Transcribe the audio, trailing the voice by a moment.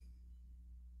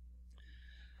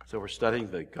So we're studying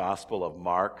the Gospel of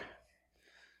Mark,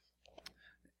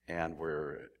 and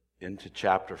we're into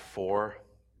chapter 4,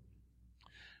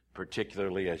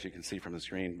 particularly, as you can see from the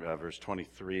screen, verse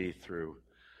 23 through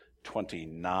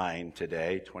 29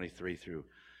 today, 23 through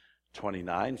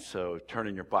 29. So turn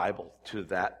in your Bible to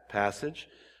that passage.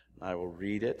 I will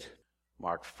read it.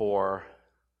 Mark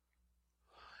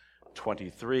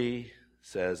 4:23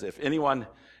 says, "If anyone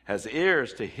has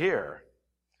ears to hear,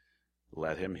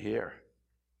 let him hear."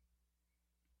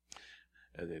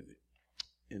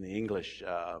 In the English,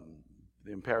 the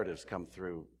imperatives come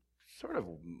through sort of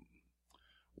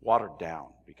watered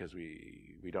down because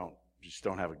we don't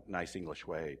have a nice English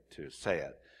way to say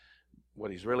it.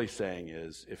 What he's really saying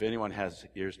is, if anyone has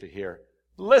ears to hear,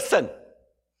 listen.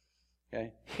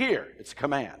 Okay? Hear. It's a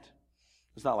command.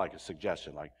 It's not like a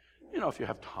suggestion, like, if you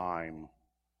have time,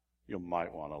 you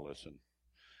might want to listen.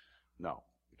 No.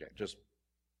 Okay, just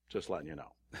letting you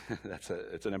know.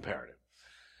 It's an imperative.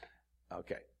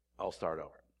 Okay, I'll start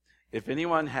over. If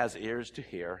anyone has ears to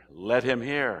hear, let him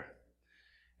hear.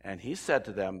 And he said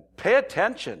to them, pay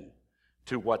attention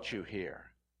to what you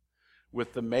hear.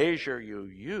 With the measure you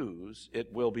use,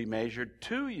 it will be measured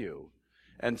to you,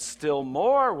 and still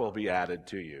more will be added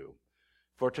to you.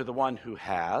 For to the one who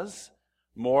has,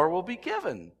 more will be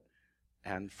given.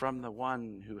 And from the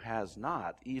one who has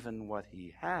not, even what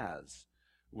he has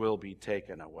will be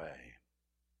taken away.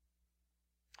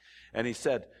 And he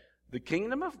said, the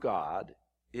kingdom of God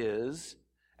is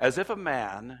as if a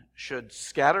man should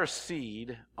scatter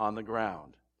seed on the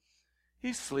ground.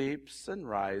 He sleeps and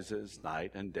rises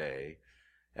night and day,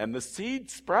 and the seed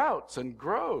sprouts and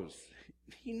grows.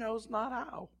 He knows not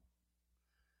how.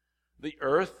 The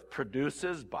earth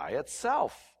produces by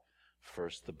itself,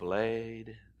 first the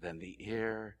blade, then the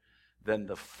ear, then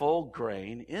the full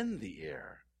grain in the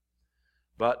ear.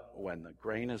 But when the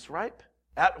grain is ripe,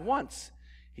 at once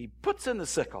he puts in the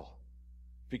sickle,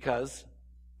 because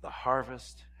the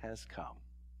harvest has come.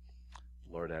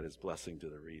 Lord, add his blessing to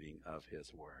the reading of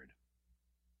his word.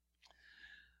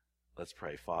 Let's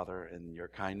pray. Father, in your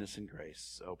kindness and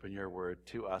grace, open your word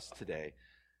to us today.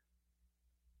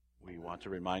 We want to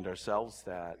remind ourselves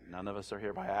that none of us are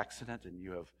here by accident, and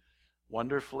you have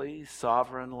wonderfully,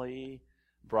 sovereignly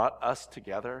brought us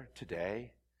together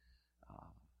today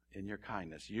in your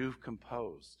kindness. You've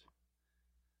composed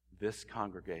this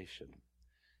congregation,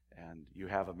 and you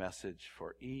have a message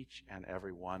for each and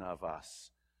every one of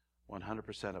us.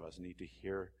 100% of us need to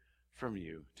hear from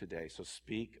you today. So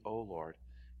speak, O Lord.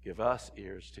 Give us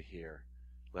ears to hear.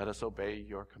 Let us obey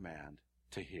your command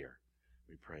to hear.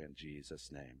 We pray in Jesus'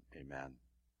 name. Amen.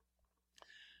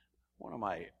 One of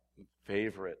my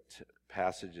favorite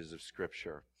passages of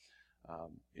Scripture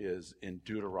is in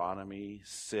Deuteronomy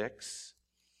 6.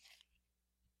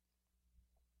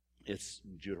 It's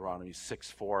Deuteronomy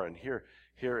 6:4, and here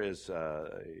is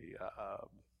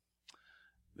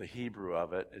the Hebrew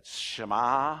of it. It's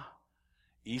Shema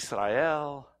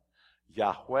Israel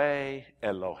Yahweh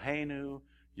Eloheinu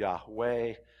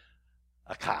Yahweh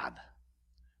Echad,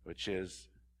 which is,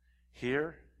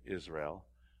 hear Israel,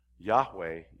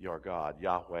 Yahweh your God,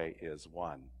 Yahweh is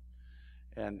one.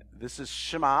 And this is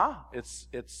Shema.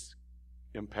 It's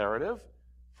imperative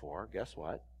for, guess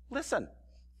what? Listen.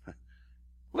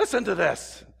 Listen to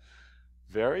this.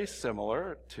 Very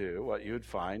similar to what you'd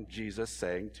find Jesus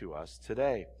saying to us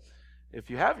today. If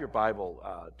you have your Bible,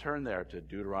 turn there to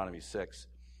Deuteronomy 6.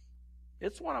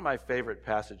 It's one of my favorite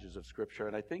passages of Scripture,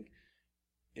 and I think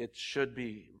it should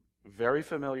be very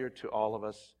familiar to all of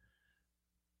us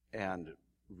and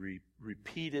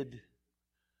repeated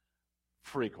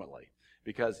frequently,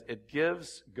 because it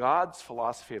gives God's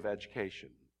philosophy of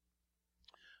education.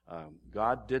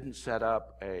 God didn't set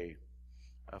up a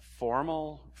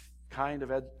formal kind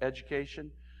of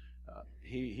education.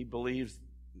 He believes,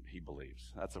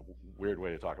 that's a weird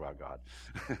way to talk about God.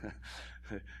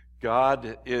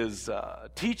 God is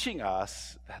teaching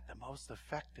us that the most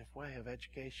effective way of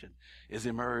education is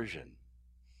immersion.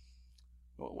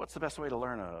 Well, what's the best way to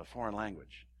learn a foreign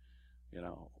language?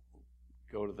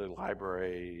 Go to the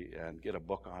library and get a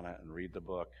book on it and read the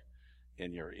book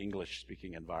in your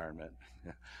English-speaking environment.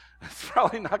 It's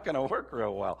probably not going to work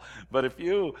real well. But if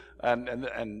you,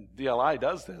 and DLI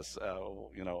does this,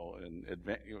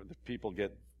 if people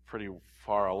get pretty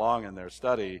far along in their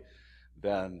study,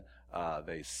 then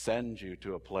they send you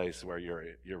to a place where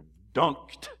you're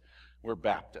dunked. We're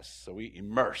Baptists, so we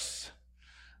immerse.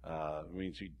 It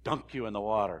means we dunk you in the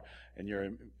water, and you're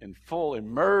in full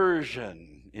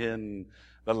immersion in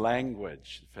the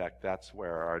language. In fact, that's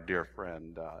where our dear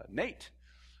friend Nate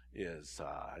is.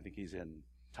 I think he's in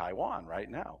Taiwan right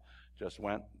now. Just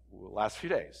went last few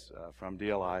days from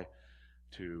DLI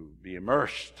to be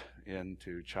immersed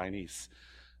into Chinese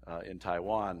in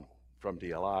Taiwan from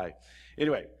DLI.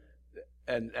 Anyway,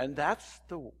 and that's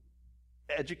the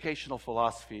educational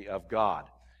philosophy of God.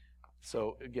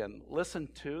 So again, listen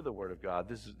to the Word of God.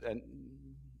 This is, and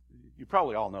you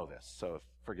probably all know this, so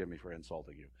forgive me for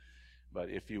insulting you. But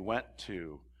if you went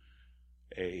to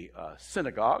a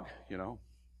synagogue,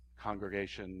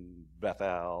 Congregation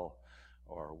Bethel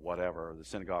or whatever, the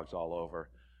synagogues all over,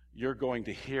 you're going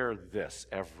to hear this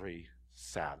every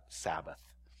Sabbath,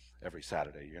 every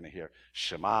Saturday. You're going to hear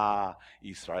Shema,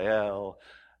 Israel,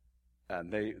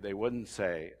 and they wouldn't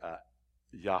say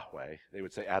Yahweh. They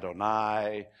would say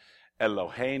Adonai,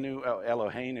 Eloheinu.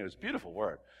 Eloheinu is a beautiful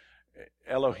word.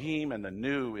 Elohim and the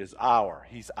Nu is our.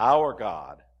 He's our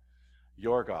God,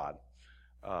 your God.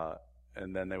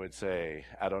 And then they would say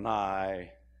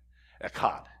Adonai,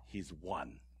 Echad. He's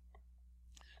one.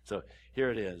 So here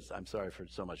it is. I'm sorry for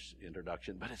so much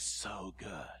introduction, but it's so good.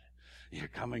 You're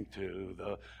coming to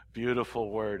the beautiful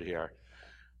word here.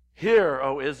 Hear,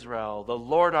 O Israel, the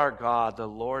Lord our God, the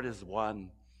Lord is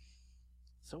one.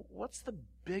 So what's the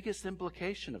biggest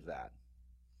implication of that?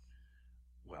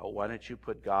 Well, why don't you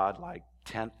put God like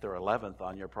 10th or 11th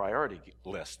on your priority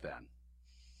list then?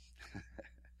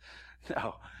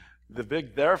 No, the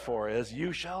big therefore is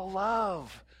you shall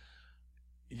love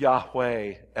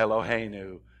Yahweh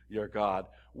Eloheinu, your God,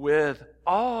 with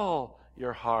all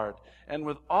your heart and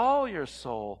with all your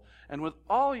soul and with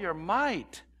all your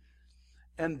might.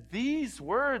 And these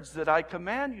words that I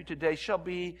command you today shall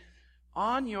be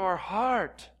on your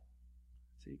heart.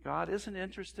 See, God isn't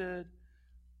interested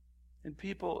in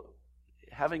people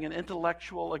having an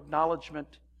intellectual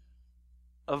acknowledgement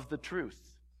of the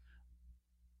truth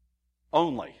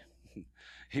only.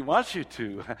 He wants you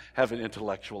to have an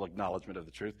intellectual acknowledgement of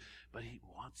the truth, but he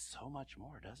wants so much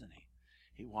more, doesn't he?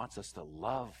 He wants us to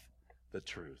love the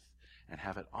truth and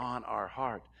have it on our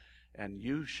heart. And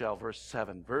you shall, verse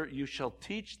 7, you shall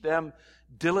teach them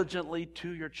diligently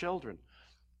to your children.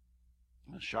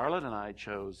 Charlotte and I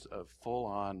chose a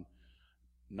full-on,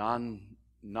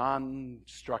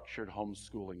 non-structured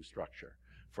homeschooling structure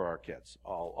for our kids,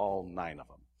 all 9 of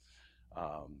them.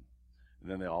 And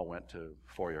then they all went to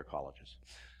 4-year colleges.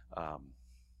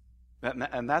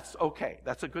 And that's okay.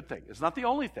 That's a good thing. It's not the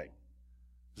only thing.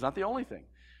 It's not the only thing.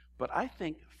 But I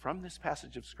think from this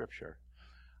passage of Scripture,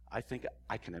 I think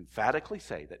I can emphatically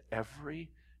say that every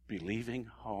believing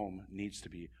home needs to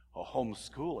be a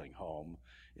homeschooling home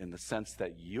in the sense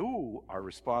that you are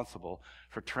responsible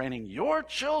for training your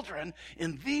children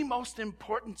in the most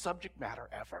important subject matter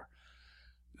ever.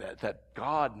 That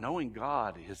God, knowing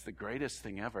God, is the greatest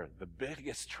thing ever, the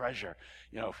biggest treasure.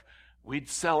 We'd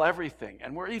sell everything,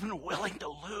 and we're even willing to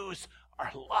lose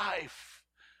our life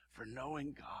for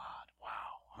knowing God.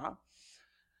 Wow, huh?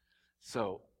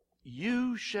 So,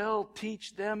 you shall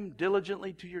teach them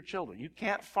diligently to your children. You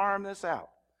can't farm this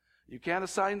out. You can't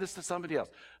assign this to somebody else.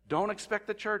 Don't expect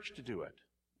the church to do it.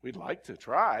 We'd like to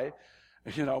try,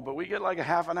 but we get like a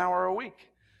half an hour a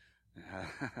week.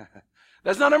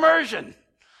 That's not immersion.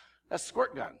 That's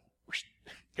squirt gun.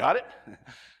 Got it?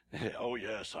 Oh,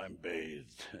 yes, I'm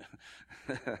bathed.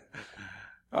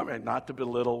 I mean, not to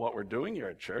belittle what we're doing here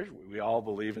at church. We all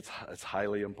believe it's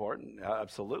highly important.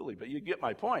 Absolutely. But you get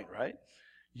my point, right?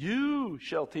 You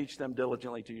shall teach them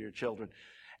diligently to your children,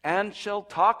 and shall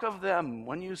talk of them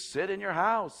when you sit in your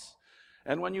house,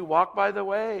 and when you walk by the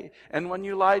way, and when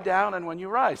you lie down, and when you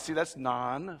rise. See, that's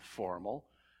non-formal,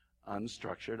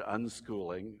 unstructured,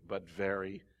 unschooling, but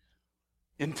very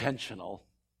intentional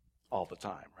all the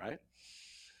time, right?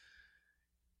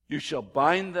 You shall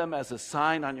bind them as a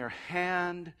sign on your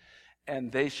hand,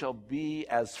 and they shall be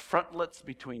as frontlets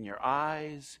between your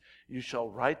eyes. You shall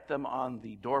write them on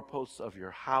the doorposts of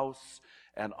your house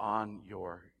and on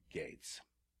your gates.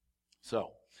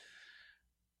 So,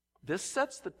 this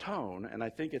sets the tone, and I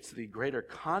think it's the greater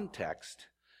context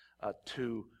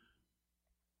to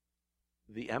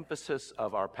the emphasis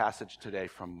of our passage today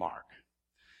from Mark.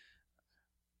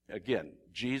 Again,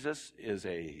 Jesus is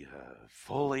a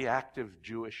fully active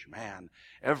Jewish man.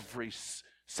 Every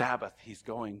Sabbath, he's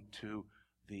going to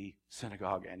the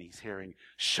synagogue and he's hearing,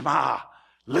 Shema,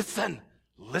 listen,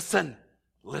 listen,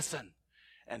 listen.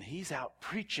 And he's out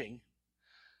preaching.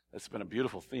 That's been a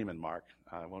beautiful theme in Mark.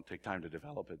 I won't take time to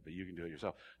develop it, but you can do it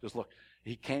yourself. Just look,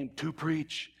 he came to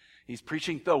preach. He's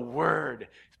preaching the word.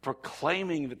 He's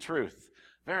proclaiming the truth.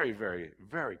 Very, very,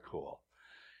 very cool.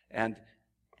 And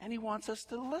he wants us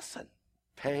to listen,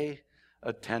 pay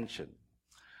attention.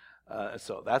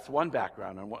 So that's one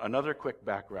background. And another quick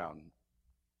background.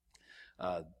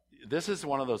 This is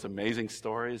one of those amazing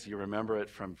stories. You remember it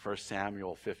from 1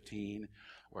 Samuel 15,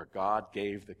 where God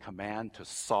gave the command to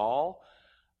Shaul,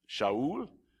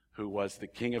 who was the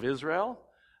king of Israel,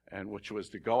 and which was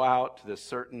to go out to this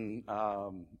certain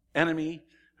enemy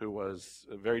who was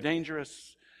very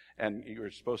dangerous, and you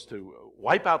were supposed to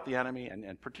wipe out the enemy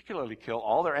and particularly kill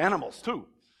all their animals too.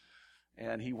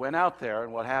 And he went out there,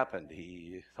 and what happened?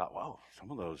 He thought, well,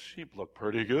 some of those sheep look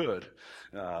pretty good.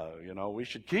 We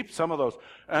should keep some of those,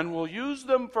 and we'll use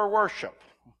them for worship.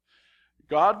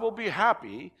 God will be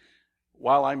happy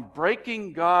while I'm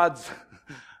breaking God's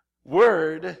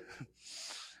word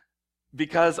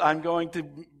because I'm going to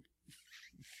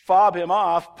fob him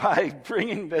off by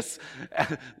bringing this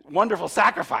wonderful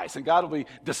sacrifice, and God will be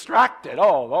distracted.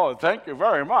 Oh, thank you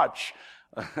very much.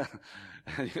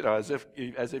 As if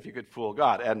you could fool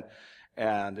God.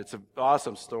 And it's an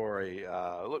awesome story.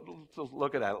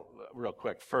 Look at that real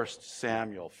quick. 1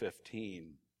 Samuel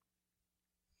 15.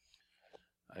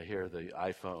 I hear the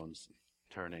iPhones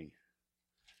turning.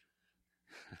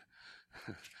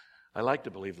 I like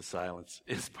to believe the silence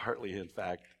is partly, in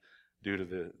fact, due to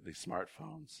the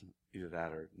smartphones. Either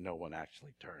that or no one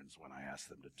actually turns when I ask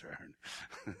them to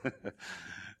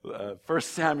turn. 1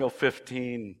 Samuel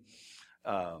 15,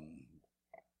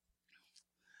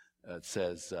 it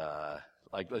says,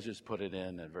 let's just put it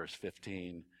in at verse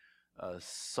 15.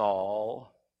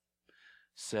 Saul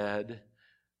said,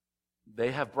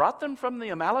 they have brought them from the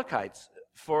Amalekites,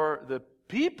 for the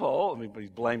people, he's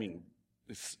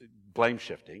blame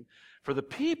shifting, for the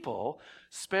people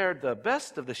spared the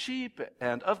best of the sheep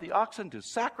and of the oxen to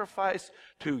sacrifice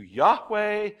to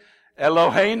Yahweh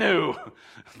Eloheinu.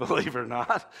 Believe it or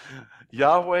not,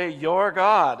 Yahweh, your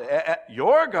God.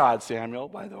 Your God, Samuel,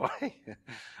 by the way.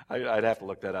 I'd have to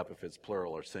look that up if it's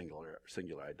plural or singular.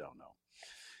 I don't know.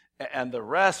 And the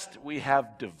rest we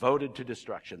have devoted to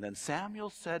destruction. Then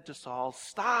Samuel said to Saul,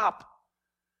 stop.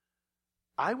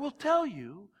 I will tell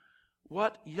you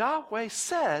what Yahweh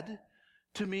said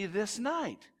to me this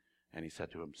night. And he said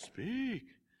to him, speak.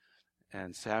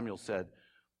 And Samuel said,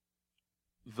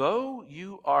 though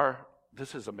you are,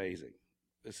 this is amazing.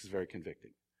 This is very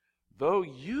convicting. Though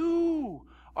you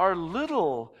are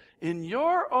little in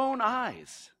your own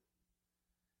eyes.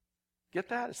 Get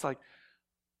that? It's like,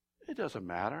 it doesn't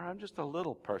matter. I'm just a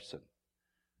little person.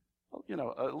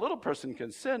 Well, a little person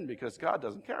can sin because God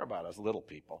doesn't care about us little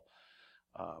people.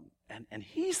 And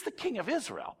he's the king of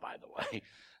Israel, by the way.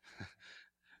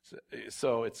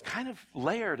 So it's kind of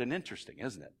layered and interesting,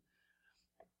 isn't it?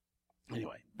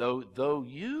 Anyway, though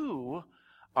you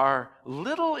are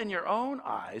little in your own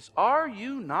eyes, are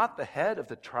you not the head of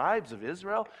the tribes of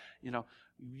Israel?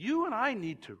 You and I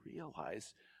need to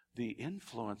realize the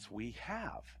influence we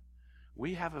have.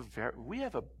 We have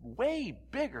a way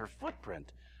bigger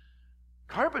footprint,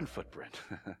 carbon footprint,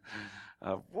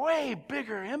 a way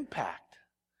bigger impact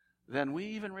than we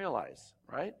even realize,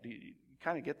 right? Do you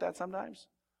kind of get that sometimes?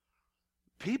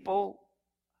 People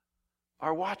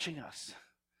are watching us.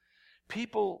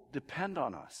 People depend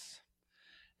on us.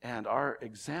 And our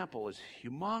example is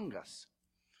humongous.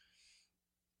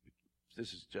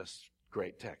 This is just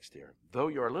great text here. Though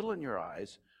you are little in your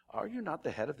eyes, are you not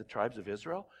the head of the tribes of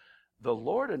Israel? The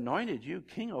Lord anointed you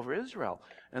king over Israel.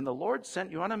 And the Lord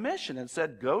sent you on a mission and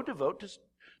said, go devote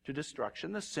to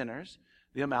destruction the sinners,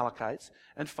 the Amalekites,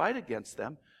 and fight against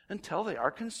them until they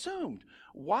are consumed.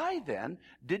 Why then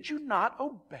did you not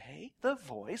obey the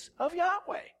voice of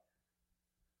Yahweh?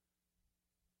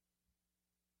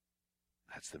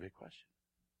 That's the big question.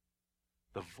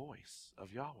 The voice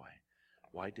of Yahweh.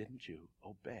 Why didn't you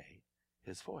obey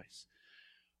his voice?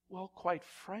 Well, quite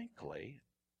frankly,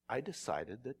 I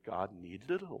decided that God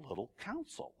needed a little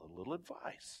counsel, a little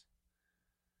advice.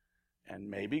 And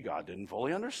maybe God didn't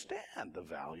fully understand the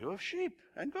value of sheep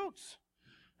and goats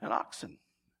and oxen.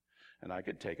 And I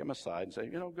could take him aside and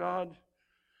say, God,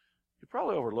 you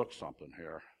probably overlooked something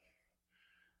here.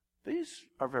 These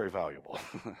are very valuable.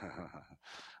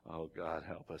 Oh, God,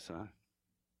 help us, huh?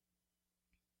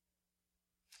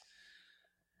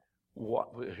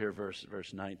 Here,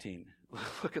 verse 19.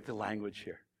 Look at the language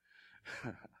here.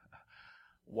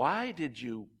 Why did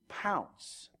you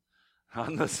pounce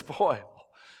on the spoil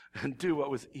and do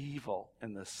what was evil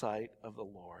in the sight of the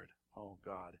Lord? Oh,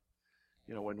 God.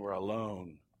 When we're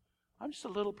alone, I'm just a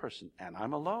little person, and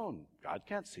I'm alone. God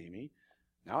can't see me.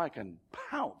 Now I can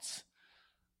pounce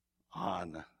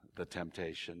on the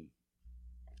temptation.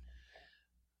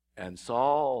 And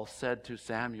Saul said to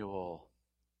Samuel,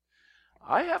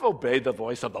 I have obeyed the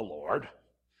voice of the Lord.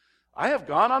 I have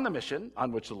gone on the mission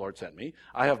on which the Lord sent me.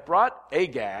 I have brought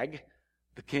Agag,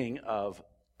 the king of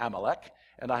Amalek,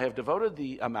 and I have devoted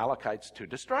the Amalekites to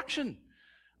destruction.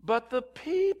 But the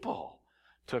people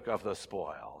took of the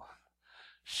spoil.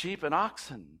 sheep and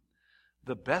oxen,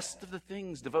 the best of the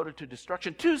things devoted to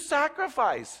destruction, to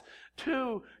sacrifice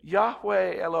to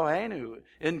Yahweh Eloheinu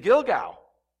in Gilgal.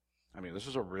 I mean, this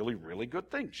is a really, really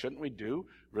good thing. Shouldn't we do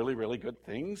really, really good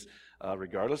things,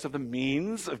 regardless of the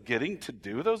means of getting to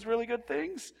do those really good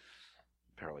things?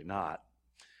 Apparently not.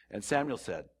 And Samuel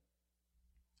said,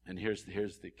 and here's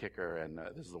the kicker, and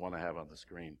this is the one I have on the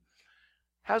screen.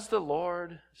 Has the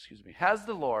Lord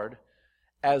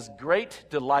as great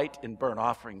delight in burnt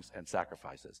offerings and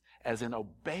sacrifices as in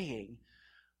obeying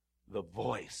the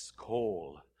voice,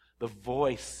 kol, the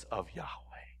voice of Yahweh.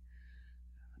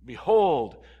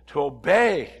 Behold, to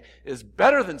obey is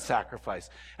better than sacrifice,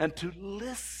 and to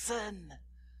listen,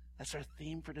 that's our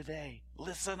theme for today,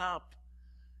 listen up,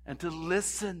 and to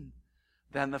listen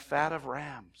than the fat of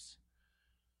rams.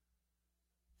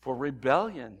 For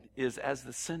rebellion is as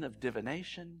the sin of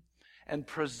divination, and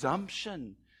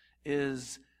presumption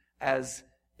is as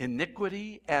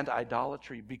iniquity and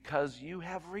idolatry, because you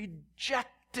have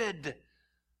rejected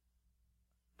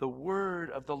the word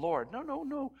of the Lord.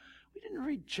 No. We didn't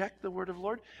reject the word of the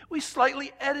Lord. We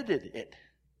slightly edited it.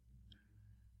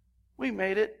 We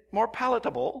made it more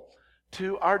palatable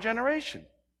to our generation.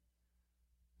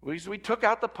 We took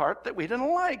out the part that we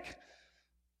didn't like.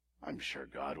 I'm sure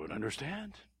God would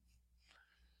understand.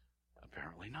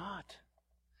 Apparently not.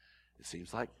 It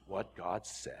seems like what God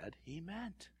said he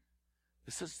meant.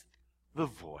 This is the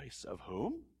voice of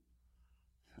whom?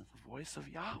 The voice of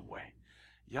Yahweh.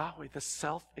 Yahweh, the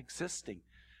self-existing,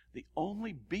 the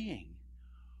only being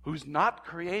who's not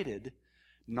created,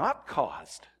 not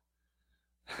caused.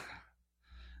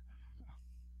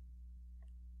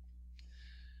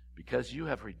 Because you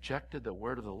have rejected the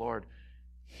word of the Lord,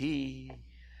 he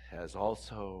has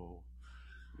also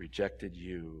rejected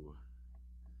you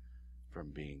from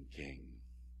being king.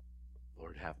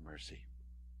 Lord, have mercy.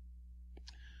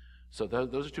 So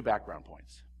those are two background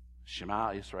points.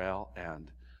 Shema Israel and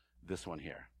this one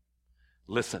here.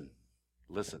 Listen.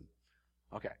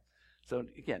 Okay. So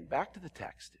again, back to the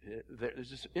text. There's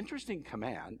this interesting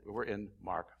command. We're in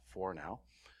Mark 4 now.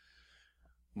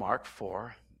 Mark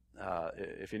 4.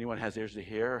 If anyone has ears to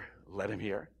hear, let him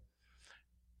hear.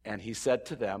 And he said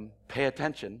to them, pay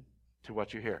attention to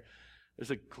what you hear.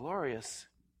 There's a glorious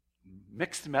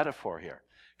mixed metaphor here.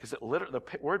 Because the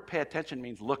word pay attention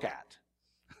means look at.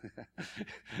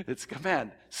 It's a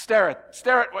command. Stare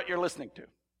at what you're listening to.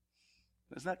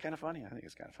 Isn't that kind of funny? I think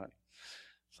it's kind of funny.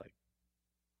 It's like,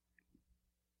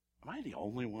 am I the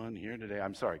only one here today?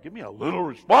 I'm sorry. Give me a little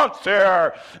response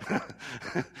here.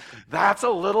 That's a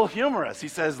little humorous. He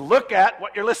says, look at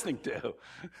what you're listening to.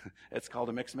 It's called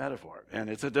a mixed metaphor. And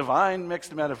it's a divine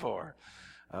mixed metaphor.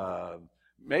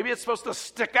 Maybe it's supposed to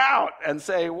stick out and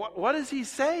say, what is he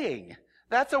saying?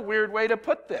 That's a weird way to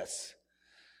put this.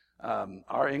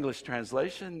 Our English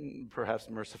translation, perhaps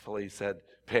mercifully, said,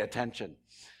 pay attention.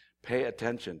 Pay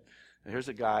attention. And here's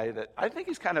a guy that I think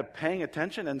he's kind of paying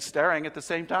attention and staring at the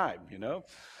same time, you know.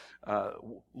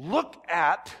 Look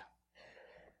at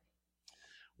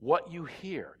what you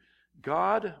hear.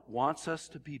 God wants us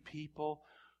to be people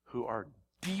who are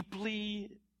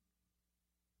deeply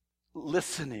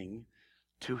listening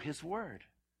to his word.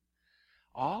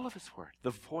 All of his word.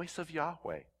 The voice of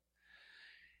Yahweh.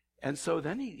 And so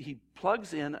then he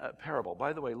plugs in a parable.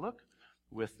 By the way, look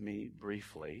with me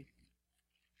briefly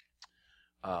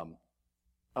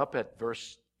up at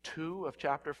verse 2 of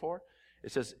chapter 4.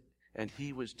 It says, and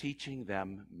he was teaching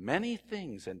them many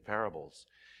things in parables.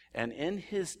 And in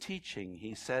his teaching,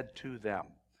 he said to them.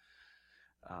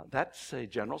 That's a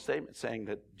general statement saying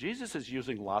that Jesus is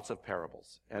using lots of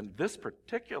parables. And this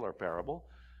particular parable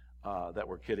that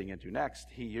we're getting into next,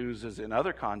 he uses in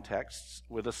other contexts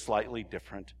with a slightly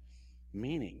different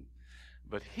meaning.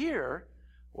 But here,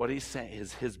 what he's saying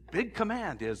is his big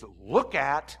command is look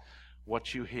at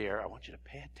what you hear. I want you to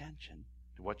pay attention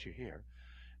to what you hear.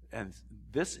 And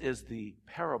this is the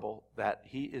parable that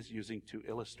he is using to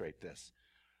illustrate this.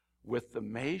 With the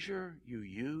measure you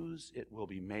use, it will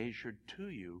be measured to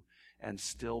you, and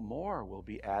still more will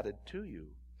be added to you.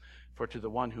 For to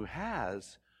the one who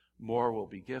has, more will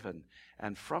be given.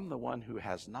 And from the one who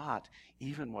has not,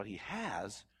 even what he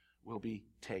has will be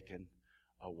taken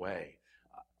away.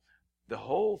 The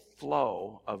whole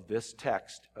flow of this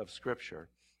text of Scripture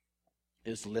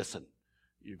is listen.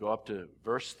 You go up to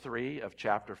verse 3 of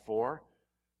chapter 4.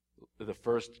 The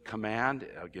first command,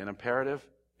 again imperative,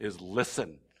 is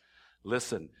listen.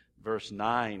 Listen. Verse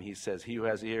 9, he says, he who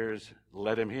has ears,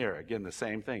 let him hear. Again, the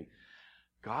same thing.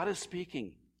 God is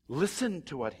speaking. Listen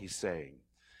to what he's saying.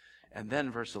 And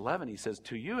then verse 11, he says,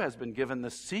 to you has been given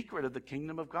the secret of the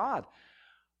kingdom of God.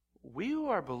 We who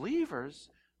are believers,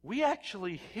 we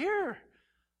actually hear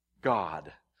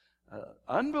God.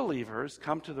 Unbelievers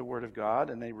come to the Word of God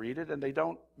and they read it and they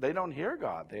don't hear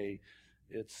God.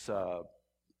 It's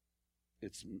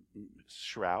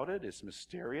shrouded, it's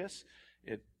mysterious,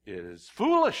 it is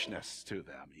foolishness to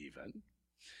them even.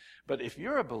 But if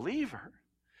you're a believer,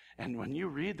 and when you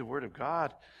read the Word of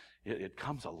God, it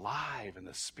comes alive and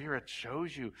the Spirit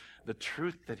shows you the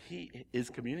truth that He is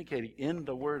communicating in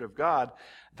the Word of God,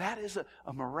 that is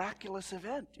a miraculous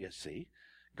event, you see.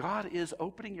 God is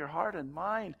opening your heart and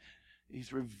mind.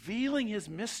 He's revealing His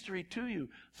mystery to you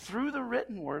through the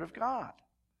written Word of God.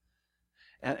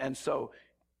 And so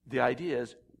the idea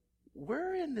is,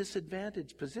 we're in this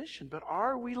advantaged position, but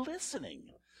are we listening?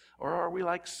 Or are we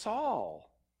like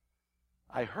Saul?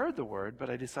 I heard the Word, but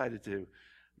I decided to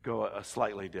go a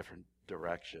slightly different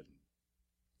direction.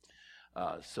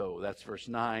 So that's verse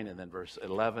 9, and then verse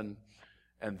 11,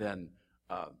 and then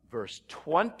verse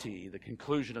 20, the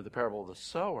conclusion of the parable of the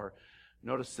sower.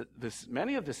 Notice that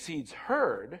many of the seeds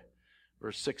heard.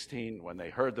 Verse 16, when they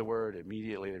heard the word,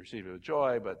 immediately they received it with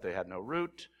joy, but they had no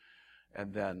root.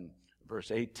 And then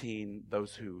verse 18,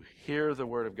 those who hear the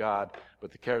word of God,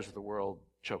 but the cares of the world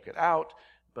choke it out.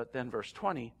 But then verse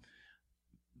 20,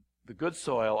 the good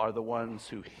soil are the ones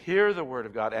who hear the word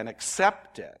of God and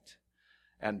accept it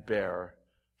and bear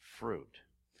fruit.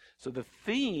 So the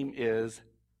theme is,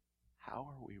 how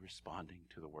are we responding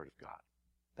to the word of God?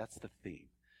 That's the theme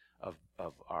of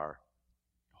our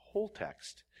whole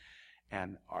text.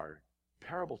 And our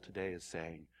parable today is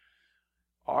saying,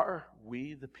 are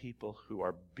we the people who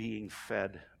are being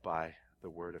fed by the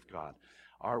word of God?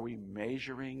 Are we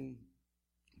measuring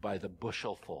by the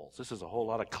bushelsfuls? This is a whole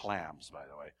lot of clams, by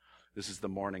the way. This is the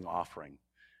morning offering.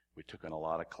 We took in a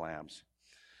lot of clams.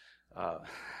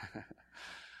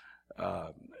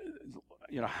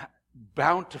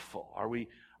 Bountiful. Are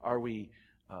we?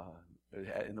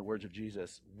 In the words of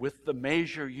Jesus, with the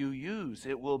measure you use,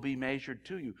 it will be measured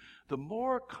to you. The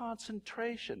more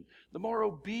concentration, the more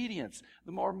obedience,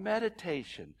 the more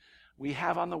meditation we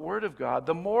have on the Word of God,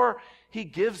 the more He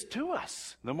gives to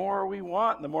us. The more we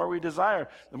want, the more we desire,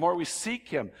 the more we seek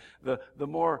Him, the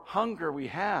more hunger we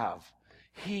have.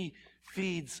 He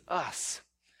feeds us.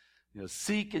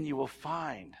 Seek and you will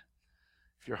find.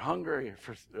 If you're hungry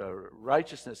for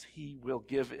righteousness, He will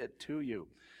give it to you.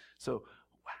 So,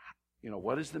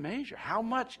 what is the measure? How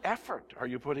much effort are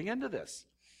you putting into this?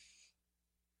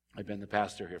 I've been the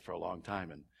pastor here for a long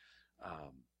time, and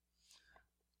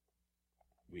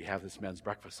we have this men's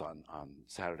breakfast on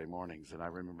Saturday mornings. And I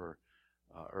remember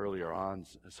earlier on,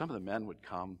 some of the men would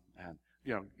come and,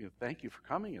 thank you for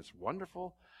coming. It's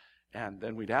wonderful. And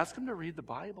then we'd ask them to read the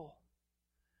Bible.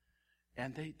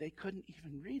 And they couldn't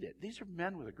even read it. These are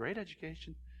men with a great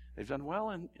education. They've done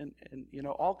well in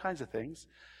all kinds of things.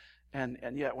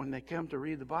 And yet when they come to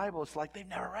read the Bible, it's like they've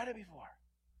never read it before.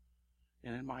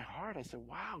 And in my heart, I said,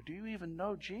 wow, do you even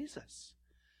know Jesus?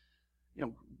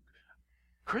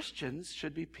 Christians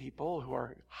should be people who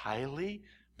are highly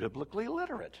biblically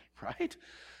literate, right?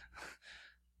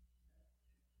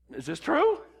 Is this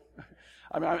true?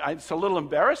 I mean, it's a little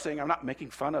embarrassing. I'm not making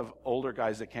fun of older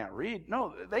guys that can't read.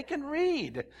 No, they can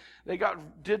read. They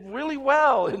did really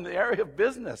well in the area of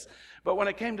business. But when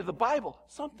it came to the Bible,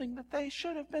 something that they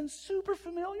should have been super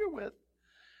familiar with,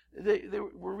 they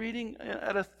were reading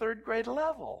at a third grade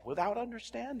level without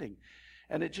understanding.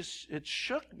 And it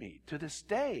shook me to this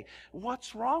day.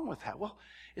 What's wrong with that? Well,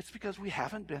 it's because we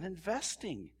haven't been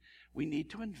investing. We need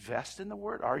to invest in the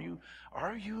Word. Are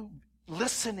you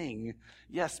listening?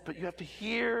 Yes, but you have to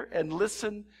hear and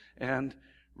listen and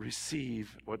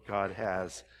receive what God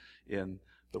has in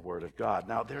the Word of God.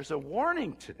 Now, there's a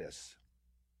warning to this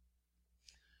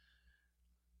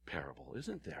parable,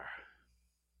 isn't there?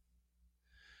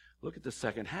 Look at the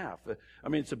second half.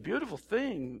 It's a beautiful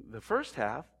thing, the first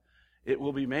half. It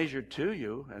will be measured to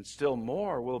you, and still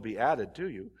more will be added to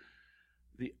you.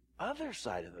 The other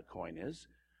side of the coin is,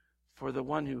 for the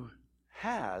one who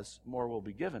has, more will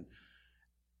be given.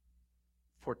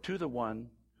 For to the one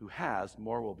who has,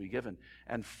 more will be given.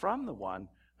 And from the one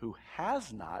who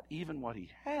has not, even what he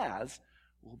has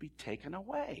will be taken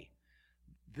away.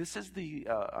 This is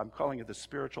I'm calling it the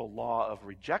spiritual law of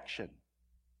rejection.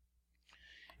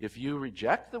 If you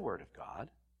reject the Word of God,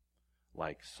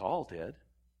 like Saul did,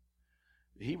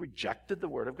 he rejected the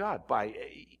Word of God by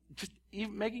just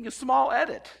even making a small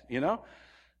edit,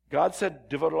 God said,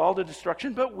 devote it all to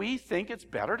destruction, but we think it's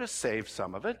better to save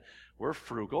some of it. We're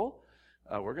frugal.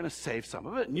 We're going to save some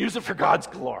of it and use it for God's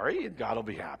glory, and God will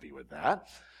be happy with that.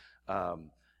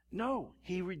 No,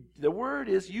 the word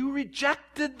is you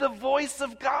rejected the voice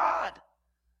of God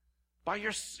by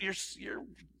your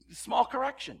small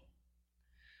correction.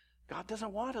 God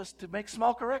doesn't want us to make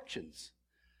small corrections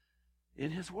in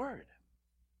His Word.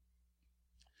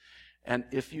 And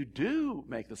if you do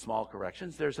make the small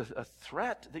corrections, there's a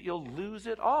threat that you'll lose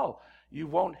it all. You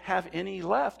won't have any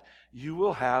left. You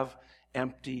will have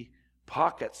empty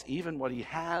pockets. Even what He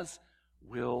has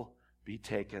will be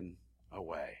taken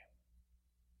away.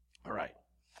 All right.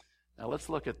 Now let's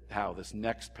look at how this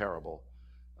next parable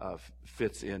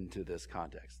fits into this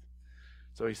context.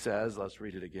 So he says, let's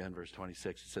read it again, verse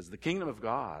 26. It says, the kingdom of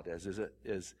God is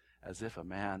as if a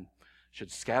man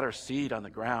should scatter seed on the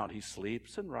ground. He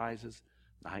sleeps and rises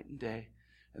night and day,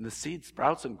 and the seed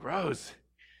sprouts and grows.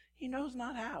 He knows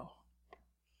not how.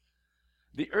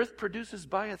 The earth produces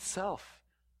by itself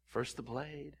first the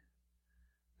blade.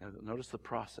 Now notice the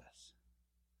process.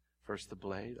 First the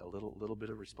blade, a little bit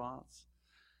of response.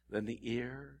 Then the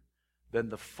ear, then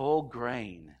the full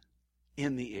grain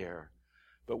in the ear.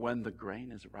 But when the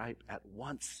grain is ripe, at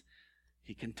once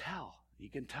he can tell. He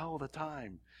can tell the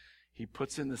time. He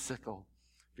puts in the sickle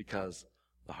because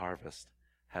the harvest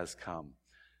has come.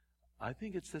 I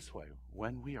think it's this way.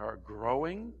 When we are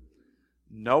growing,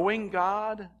 knowing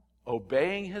God,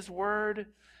 obeying His Word,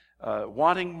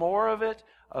 wanting more of it,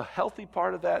 a healthy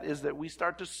part of that is that we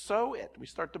start to sow it. We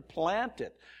start to plant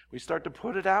it. We start to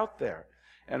put it out there.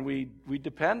 And we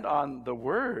depend on the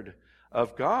Word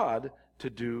of God to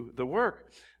do the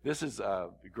work. This is a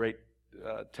great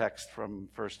text from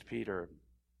 1 Peter.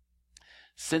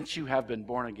 Since you have been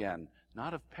born again,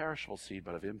 not of perishable seed,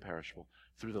 but of imperishable,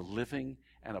 through the living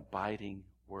and abiding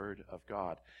Word of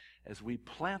God. As we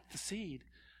plant the seed,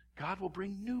 God will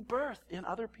bring new birth in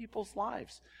other people's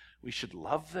lives. We should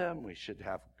love them. We should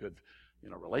have a good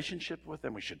relationship with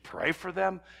them. We should pray for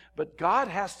them. But God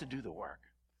has to do the work.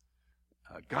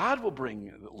 God will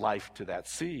bring life to that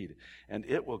seed, and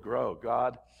it will grow.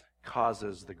 God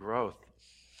causes the growth.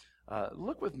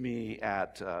 Look with me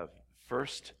at 1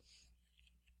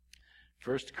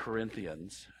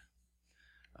 Corinthians.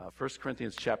 1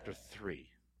 Corinthians chapter 3.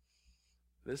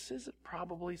 This is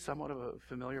probably somewhat of a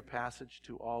familiar passage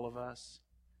to all of us.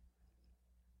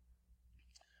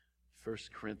 1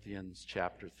 Corinthians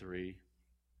chapter 3.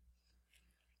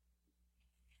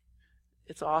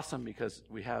 It's awesome because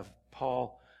we have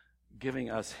Paul giving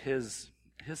us his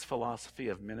philosophy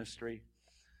of ministry.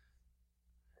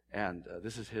 And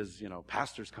this is his,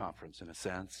 pastor's conference in a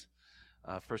sense.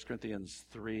 1 Corinthians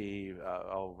 3,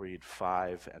 I'll read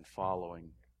 5 and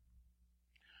following.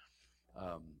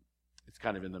 It's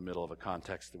kind of in the middle of a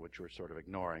context which we're sort of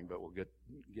ignoring, but we'll get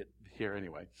here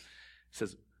anyway. It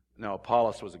says, now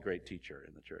Apollos was a great teacher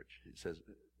in the church. He says,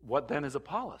 what then is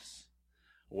Apollos?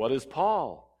 What is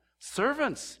Paul?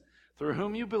 Servants through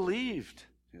whom you believed.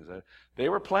 They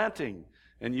were planting,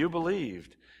 and you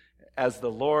believed, as the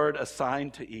Lord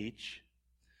assigned to each.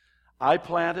 I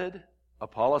planted,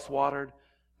 Apollos watered,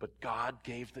 but God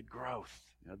gave the growth.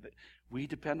 We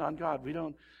depend on God.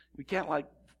 We can't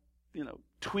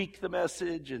tweak the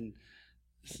message and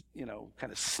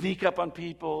kind of sneak up on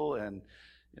people and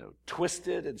twist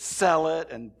it and sell it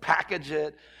and package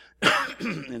it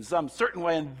in some certain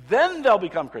way, and then they'll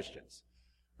become Christians.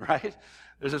 Right?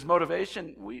 There's this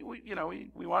motivation. We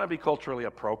want to be culturally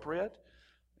appropriate.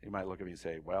 You might look at me and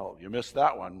say, well, you missed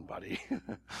that one, buddy.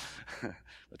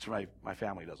 That's what my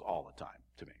family does all the time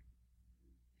to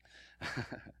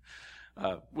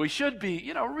me. We should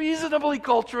be, reasonably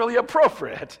culturally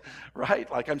appropriate, right?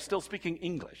 Like I'm still speaking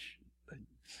English.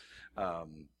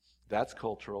 That's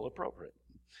cultural appropriate.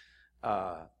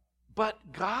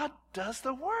 But God does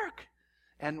the work.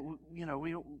 And,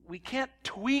 we can't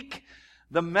tweak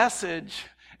the message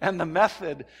and the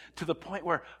method to the point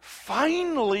where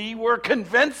finally we're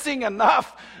convincing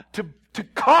enough to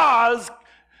cause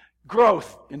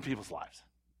growth in people's lives,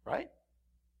 right?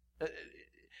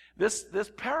 This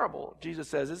parable, Jesus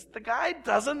says, is the guy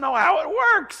doesn't know how it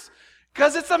works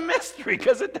because it's a mystery,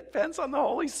 because it depends on the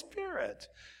Holy Spirit.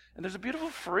 And there's a beautiful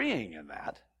freeing in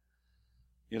that.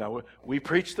 We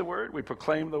preach the word, we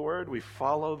proclaim the word, we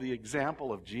follow the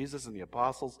example of Jesus and the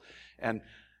apostles,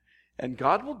 and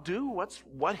God will do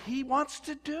what He wants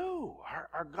to do.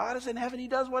 Our God is in heaven. He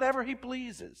does whatever He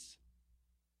pleases.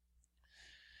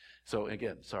 So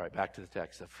again, back to the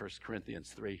text of 1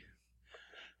 Corinthians 3.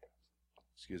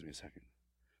 Excuse me a second.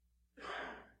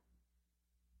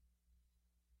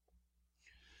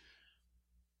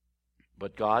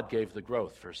 But God gave the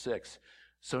growth, verse 6.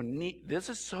 So this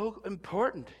is so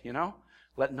important,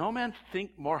 Let no man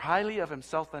think more highly of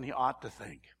himself than he ought to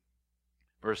think.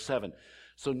 Verse 7.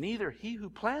 So neither he who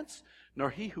plants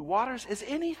nor he who waters is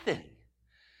anything.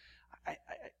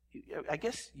 I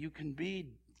guess you can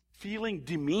be feeling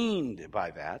demeaned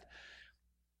by that.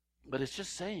 But it's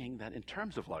just saying that in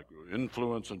terms of like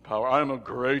influence and power, I'm a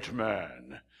great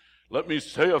man. Let me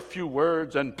say a few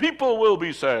words and people will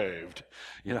be saved.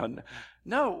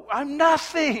 No, I'm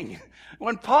nothing.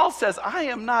 When Paul says I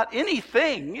am not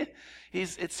anything,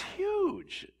 it's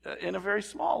huge in a very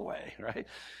small way, right?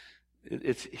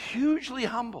 It's hugely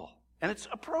humble, and it's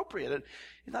appropriate.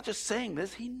 He's not just saying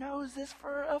this, he knows this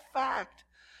for a fact.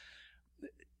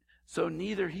 So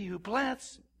neither he who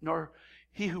plants nor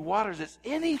he who waters is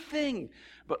anything,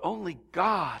 but only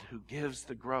God who gives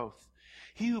the growth.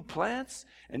 He who plants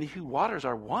and he who waters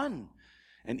are one,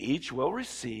 and each will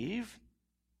receive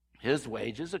his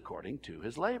wages according to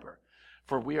his labor.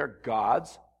 For we are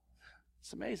God's,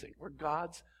 it's amazing, we're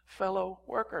God's fellow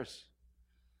workers.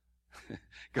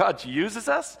 God uses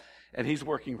us, and he's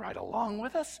working right along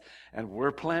with us, and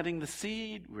we're planting the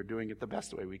seed. We're doing it the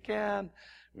best way we can.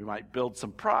 We might build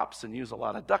some props and use a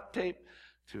lot of duct tape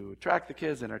to attract the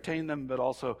kids, entertain them, but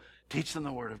also teach them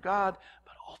the Word of God.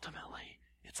 But ultimately,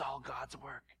 it's all God's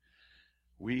work.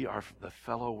 We are the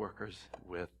fellow workers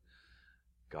with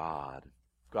God.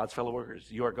 God's fellow workers.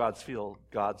 You are God's field,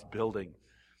 God's building.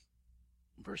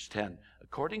 Verse 10,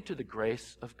 according to the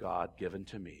grace of God given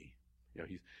to me.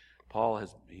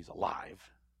 He's alive,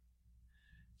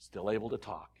 still able to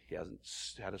talk. He hasn't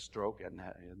had a stroke and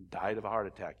died of a heart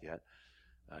attack yet.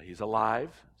 He's alive,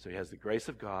 so he has the grace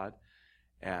of God,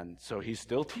 and so he's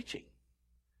still teaching.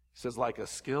 He says, like a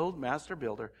skilled master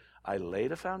builder, I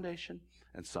laid a foundation,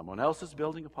 and someone else is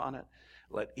building upon it.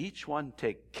 Let each one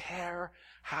take care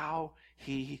how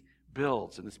he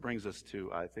builds. And this brings us to,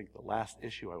 I think, the last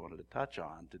issue I wanted to touch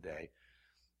on today.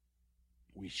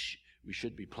 We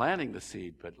should be planting the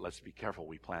seed, but let's be careful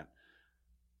we plant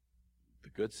the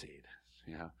good seed,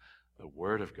 the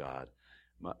Word of God.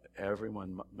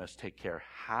 Everyone must take care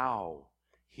how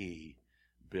he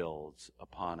builds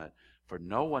upon it. For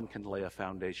no one can lay a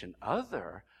foundation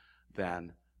other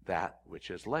than that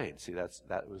which is laid. See,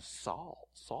 that was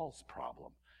Saul's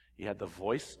problem. He had the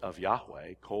voice of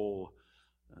Yahweh,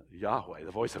 Yahweh,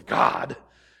 the voice of God,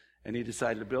 and he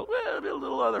decided to build a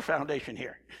little other foundation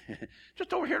here.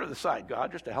 Just over here to the side,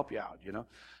 God, just to help you out,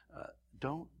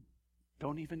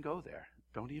 Don't even go there.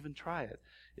 Don't even try it.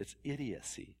 It's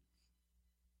idiocy.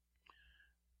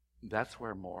 That's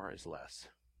where more is less.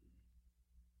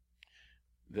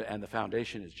 And the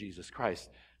foundation is Jesus Christ.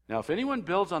 Now, if anyone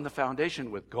builds on the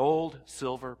foundation with gold,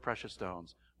 silver, precious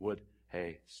stones, wood,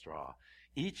 hay, straw,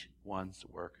 each one's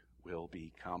work will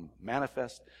become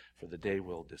manifest, for the day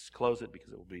will disclose it,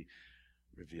 because it will be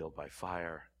revealed by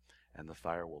fire, and the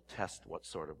fire will test what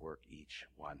sort of work each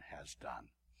one has done.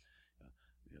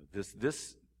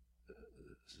 This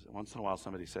once in a while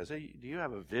somebody says, hey, do you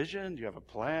have a vision? Do you have a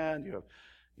plan? You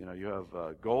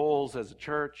have goals as a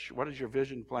church. What is your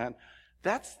vision plan?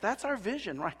 That's our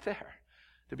vision right there.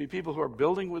 To be people who are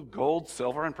building with gold,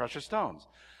 silver, and precious stones.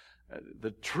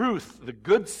 The truth, the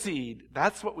good seed,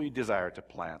 that's what we desire to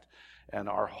plant. And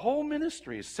our whole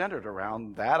ministry is centered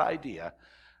around that idea,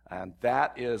 and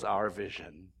that is our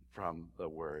vision from the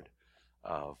Word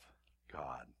of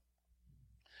God.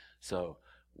 So,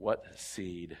 what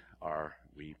seed are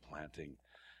we planting?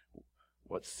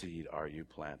 What seed are you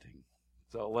planting?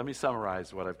 So let me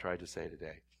summarize what I've tried to say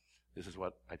today. This is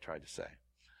what I tried to say.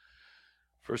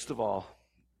 First of all,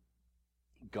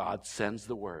 God sends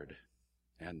the Word.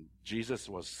 And Jesus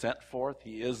was sent forth.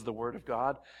 He is the Word of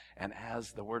God. And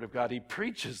as the Word of God, He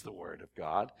preaches the Word of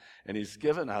God. And He's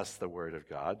given us the Word of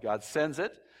God. God sends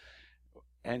it.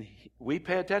 And we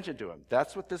pay attention to Him.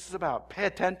 That's what this is about. Pay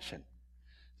attention.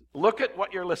 Look at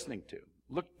what you're listening to.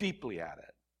 Look deeply at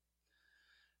it.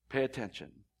 Pay attention.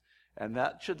 And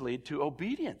that should lead to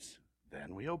obedience.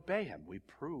 Then we obey Him. We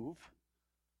prove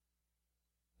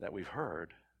that we've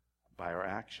heard by our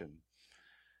action.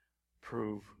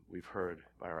 Prove we've heard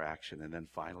by our action. And then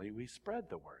finally, we spread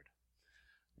the Word.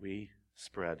 We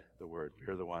spread the Word.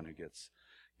 We're the one who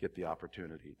get the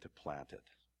opportunity to plant it.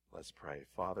 Let's pray.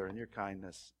 Father, in your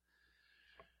kindness,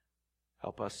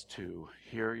 help us to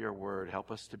hear your Word.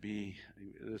 Help us to be,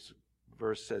 this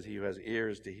verse says, he who has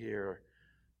ears to hear.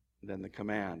 And then the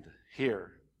command,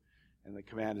 hear. And the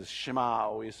command is Shema,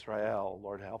 O Israel.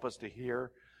 Lord, help us to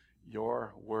hear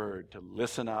your word, to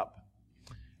listen up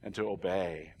and to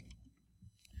obey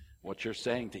what you're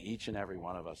saying to each and every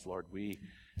one of us. Lord, we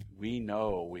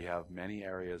know we have many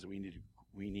areas we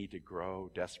need to grow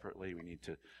desperately. We need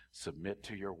to submit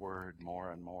to your word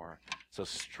more and more. So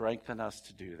strengthen us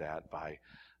to do that by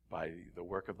the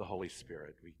work of the Holy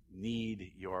Spirit. We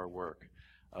need your work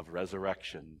of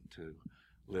resurrection to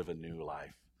live a new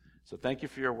life. So thank you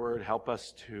for your word. Help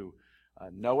us to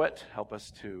know it. Help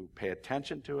us to pay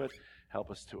attention to it.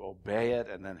 Help us to obey it.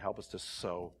 And then help us to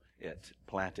sow it,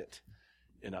 plant it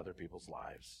in other people's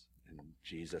lives. In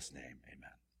Jesus' name,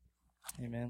 amen. Amen.